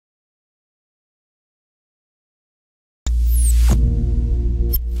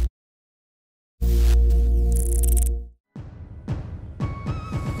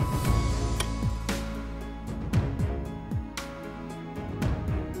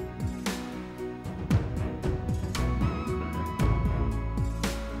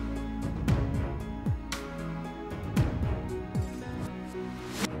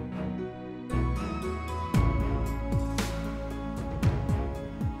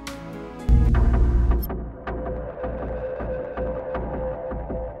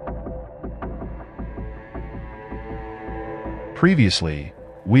Previously,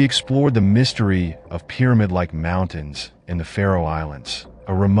 we explored the mystery of pyramid-like mountains in the Faroe Islands,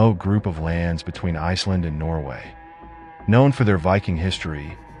 a remote group of lands between Iceland and Norway. Known for their Viking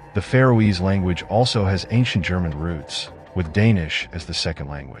history, the Faroese language also has ancient German roots, with Danish as the second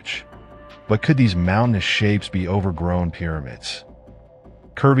language. But could these mountainous shapes be overgrown pyramids?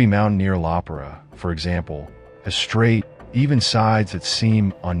 Curvy Mountain near Lopera, for example, has straight, even sides that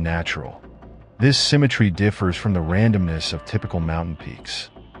seem unnatural. This symmetry differs from the randomness of typical mountain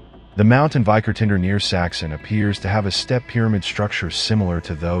peaks. The mountain Vikertinder near Saxon appears to have a step pyramid structure similar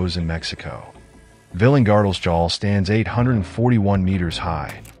to those in Mexico. Villingardelstjal stands 841 meters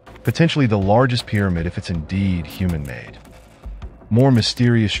high, potentially the largest pyramid if it's indeed human-made. More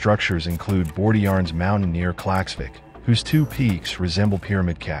mysterious structures include Bordjarn's mountain near Klaksvik, whose two peaks resemble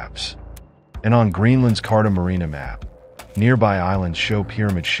pyramid caps. And on Greenland's Carta Marina map, nearby islands show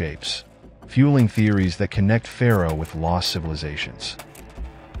pyramid shapes, fueling theories that connect Faroe with lost civilizations.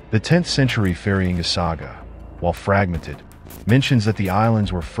 The 10th century Færøinga saga, while fragmented, mentions that the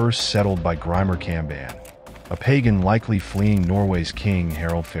islands were first settled by Grimur Kamban, a pagan likely fleeing Norway's king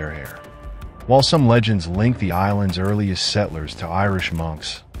Harald Fairhair. While some legends link the island's earliest settlers to Irish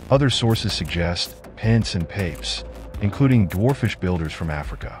monks, other sources suggest Pence and Papes, including dwarfish builders from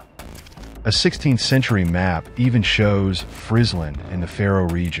Africa. A 16th century map even shows Friesland in the Faroe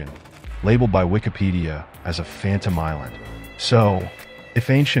region, labeled by Wikipedia as a phantom island. So, if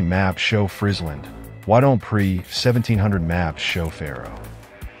ancient maps show Friesland, why don't pre-1700 maps show Faroe?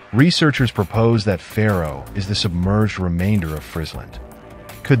 Researchers propose that Faroe is the submerged remainder of Friesland.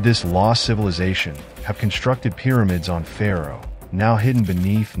 Could this lost civilization have constructed pyramids on Faroe, now hidden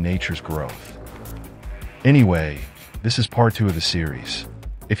beneath nature's growth? Anyway, this is part 2 of the series.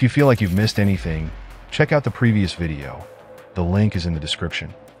 If you feel like you've missed anything, check out the previous video. The link is in the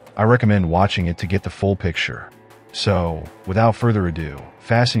description. I recommend watching it to get the full picture. So, without further ado,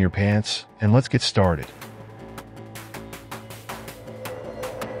 fasten your pants and let's get started.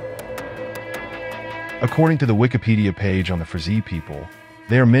 According to the Wikipedia page on the Frisi people,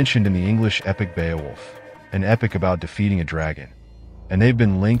 they are mentioned in the English epic Beowulf, an epic about defeating a dragon, and they've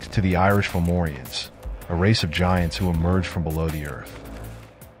been linked to the Irish Fomorians, a race of giants who emerged from below the earth.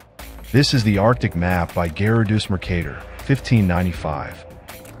 This is the Arctic map by Gerardus Mercator, 1595.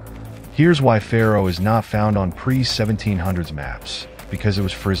 Here's why Faroe is not found on pre-1700s maps, because it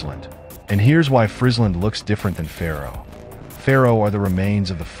was Friesland. And here's why Friesland looks different than Faroe. Faroe are the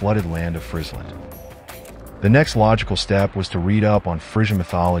remains of the flooded land of Friesland. The next logical step was to read up on Frisian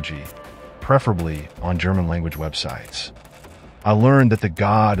mythology, preferably on German language websites. I learned that the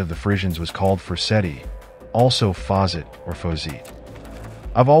god of the Frisians was called Forseti, also Fozit or Fozit.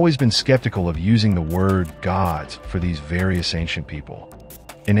 I've always been skeptical of using the word gods for these various ancient people.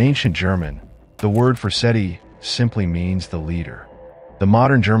 In ancient German, the word Forseti simply means the leader. The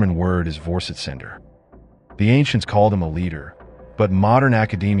modern German word is Vorsitzender. The ancients called him a leader, but modern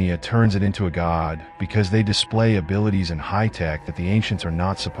academia turns it into a god because they display abilities in high-tech that the ancients are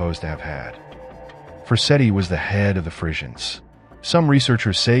not supposed to have had. Forseti was the head of the Frisians. Some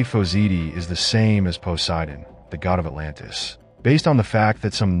researchers say Foziti is the same as Poseidon, the god of Atlantis, based on the fact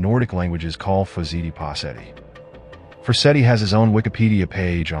that some Nordic languages call Foziti Poseti. Forseti has his own Wikipedia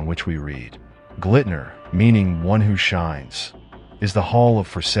page on which we read, Glitnir, meaning one who shines, is the hall of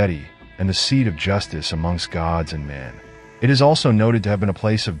Forseti and the seat of justice amongst gods and men. It is also noted to have been a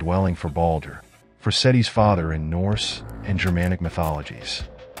place of dwelling for Balder, Forseti's father in Norse and Germanic mythologies.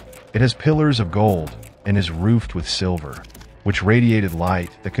 It has pillars of gold and is roofed with silver, which radiated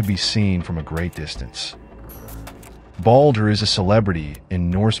light that could be seen from a great distance. Balder is a celebrity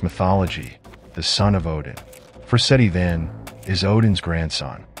in Norse mythology, the son of Odin. Forseti, then, is Odin's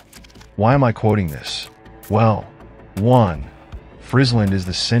grandson. Why am I quoting this? Well, 1. Friesland is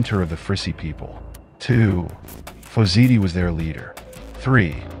the center of the Frisi people. 2. Foziti was their leader.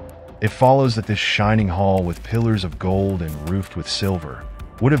 3. It follows that this shining hall with pillars of gold and roofed with silver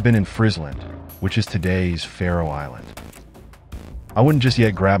would have been in Friesland, which is today's Faroe Island. I wouldn't just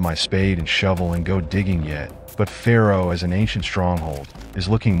yet grab my spade and shovel and go digging yet, but Faroe as an ancient stronghold is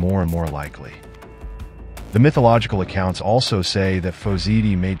looking more and more likely. The mythological accounts also say that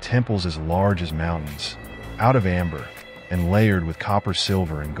Foziti made temples as large as mountains, out of amber, and layered with copper,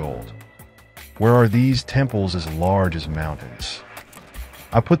 silver, and gold. Where are these temples as large as mountains?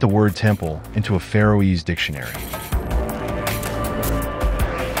 I put the word temple into a Faroese dictionary.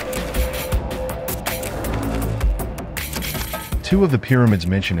 Two of the pyramids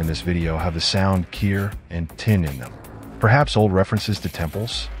mentioned in this video have the sound kir and tin in them, perhaps old references to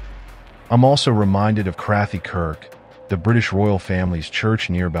temples? I'm also reminded of Crathy Kirk, the British royal family's church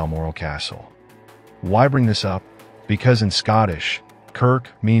near Balmoral Castle. Why bring this up? because in Scottish, kirk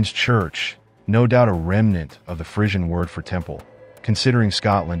means church, no doubt a remnant of the Frisian word for temple, considering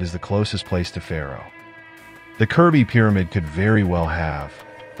Scotland is the closest place to Pharaoh. The Kirby pyramid could very well have,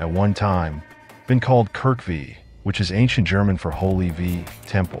 at one time, been called Kirkvi, which is ancient German for holy V,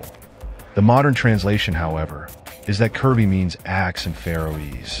 temple. The modern translation, however, is that Kirby means axe in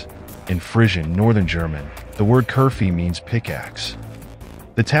Faroese. In Frisian, Northern German, the word Kirfi means pickaxe.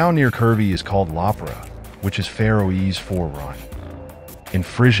 The town near Kirby is called Lopra, which is Faroese for run. In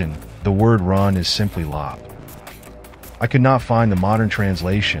Frisian, the word run is simply lop. I could not find the modern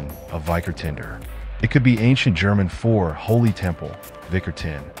translation of Vikertinder. It could be ancient German for holy temple,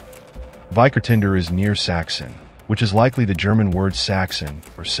 Vikertin. Vikertinder is near Saxon, which is likely the German word Saxon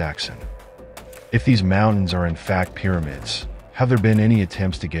or Saxon. If these mountains are in fact pyramids, have there been any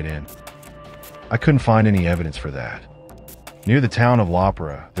attempts to get in? I couldn't find any evidence for that. Near the town of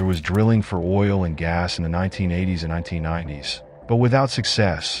Lopra, there was drilling for oil and gas in the 1980s and 1990s, but without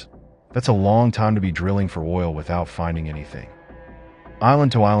success. That's a long time to be drilling for oil without finding anything.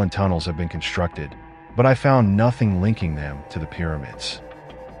 Island-to-island tunnels have been constructed, but I found nothing linking them to the pyramids.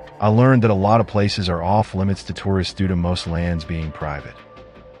 I learned that a lot of places are off limits to tourists due to most lands being private.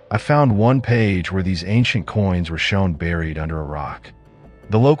 I found one page where these ancient coins were shown buried under a rock.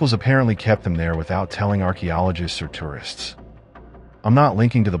 The locals apparently kept them there without telling archaeologists or tourists. I'm not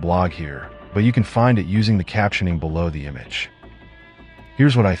linking to the blog here, but you can find it using the captioning below the image.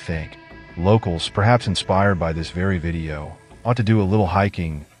 Here's what I think. Locals, perhaps inspired by this very video, ought to do a little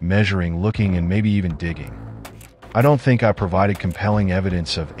hiking, measuring, looking, and maybe even digging. I don't think I provided compelling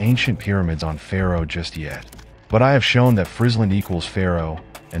evidence of ancient pyramids on Pharaoh just yet, but I have shown that Friesland equals Pharaoh,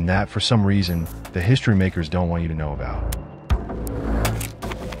 and that, for some reason, the history makers don't want you to know about.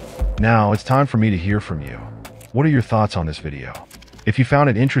 Now, it's time for me to hear from you. What are your thoughts on this video? If you found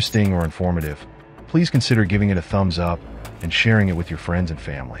it interesting or informative, please consider giving it a thumbs up and sharing it with your friends and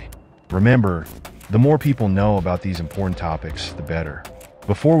family. Remember, the more people know about these important topics, the better.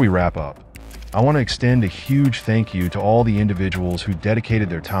 Before we wrap up, I want to extend a huge thank you to all the individuals who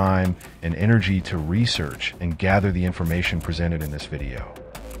dedicated their time and energy to research and gather the information presented in this video.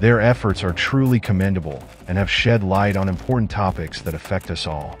 Their efforts are truly commendable and have shed light on important topics that affect us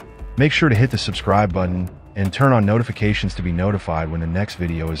all. Make sure to hit the subscribe button and turn on notifications to be notified when the next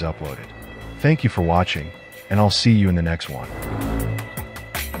video is uploaded. Thank you for watching, and I'll see you in the next one.